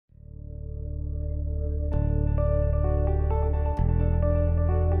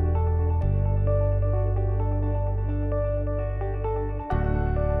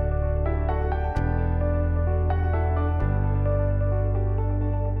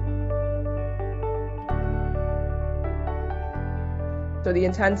So the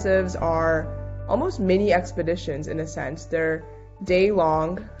intensives are almost mini expeditions in a sense. They're day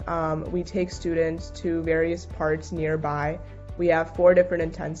long. We take students to various parts nearby. We have 4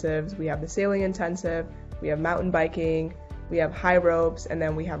 different intensives. We have the sailing intensive, we have mountain biking, we have high ropes, and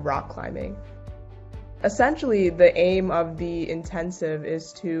then we have rock climbing. Essentially, the aim of the intensive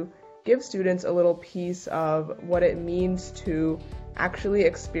is to give students a little piece of what it means to actually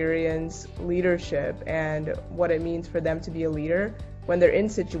experience leadership and what it means for them to be a leader when they're in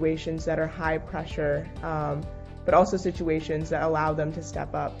situations that are high pressure, but also situations that allow them to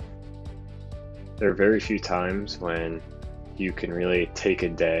step up. There are very few times when you can really take a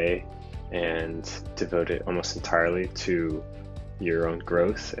day and devote it almost entirely to your own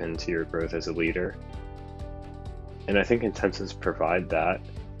growth and to your growth as a leader. And I think intensives provide that.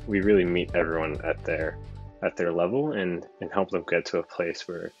 We really meet everyone at their level and help them get to a place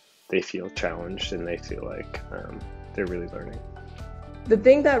where they feel challenged and they feel like they're really learning. The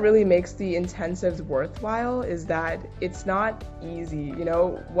thing that really makes the intensives worthwhile is that it's not easy.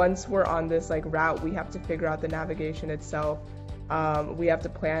 Once we're on this route, we have to figure out the navigation itself. We have to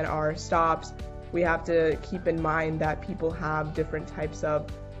plan our stops. We have to keep in mind that people have different types of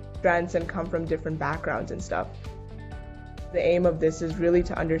strengths and come from different backgrounds and stuff. The aim of this is really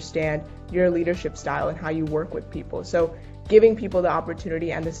to understand your leadership style and how you work with people. So giving people the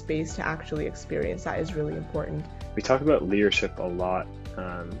opportunity and the space to actually experience that is really important. We talk about leadership a lot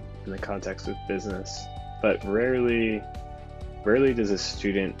in the context of business, but rarely does a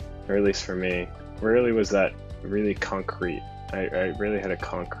student, or at least for me, rarely was that really concrete. I really had a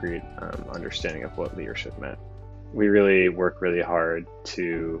concrete understanding of what leadership meant. We really work really hard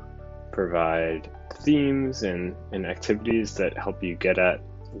to provide themes and activities that help you get at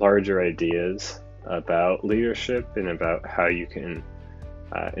larger ideas about leadership and about how you can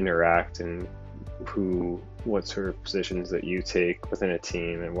interact and what sort of positions that you take within a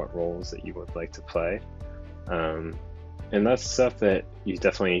team and what roles that you would like to play. And that's stuff that you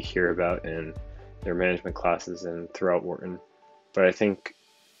definitely hear about in their management classes and throughout Wharton. But I think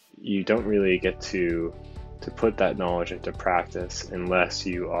you don't really get to put that knowledge into practice unless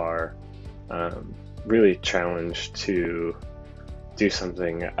you are really challenged to do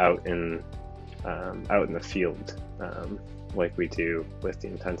something out in the field, like we do with the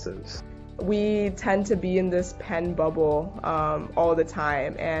intensives. We tend to be in this pen bubble all the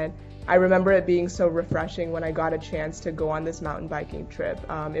time, and I remember it being so refreshing when I got a chance to go on this mountain biking trip.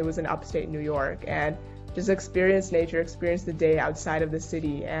 It was in upstate New York, and just experience nature, experience the day outside of the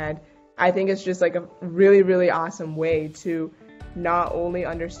city. And I think it's just a really, really awesome way to not only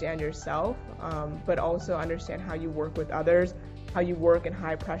understand yourself, but also understand how you work with others, how you work in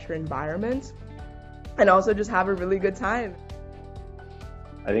high pressure environments, and also just have a really good time.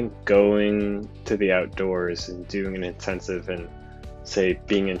 I think going to the outdoors and doing an intensive and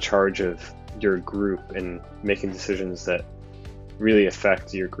being in charge of your group and making decisions that really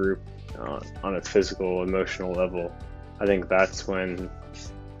affect your group on a physical, emotional level, I think that's when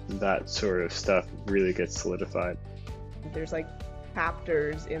that sort of stuff really gets solidified. There's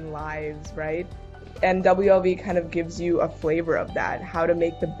chapters in lives, right? And WLV kind of gives you a flavor of that, how to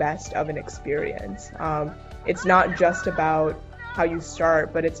make the best of an experience. It's not just about how you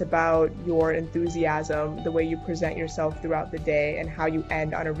start, but it's about your enthusiasm, the way you present yourself throughout the day, and how you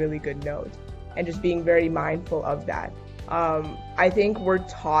end on a really good note, and just being very mindful of that. I think we're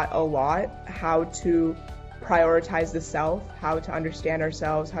taught a lot how to prioritize the self, how to understand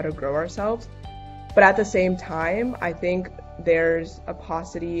ourselves, how to grow ourselves. But at the same time, I think there's a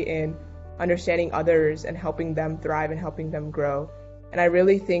paucity in understanding others and helping them thrive and helping them grow. And I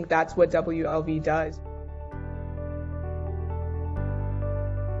really think that's what WLV does.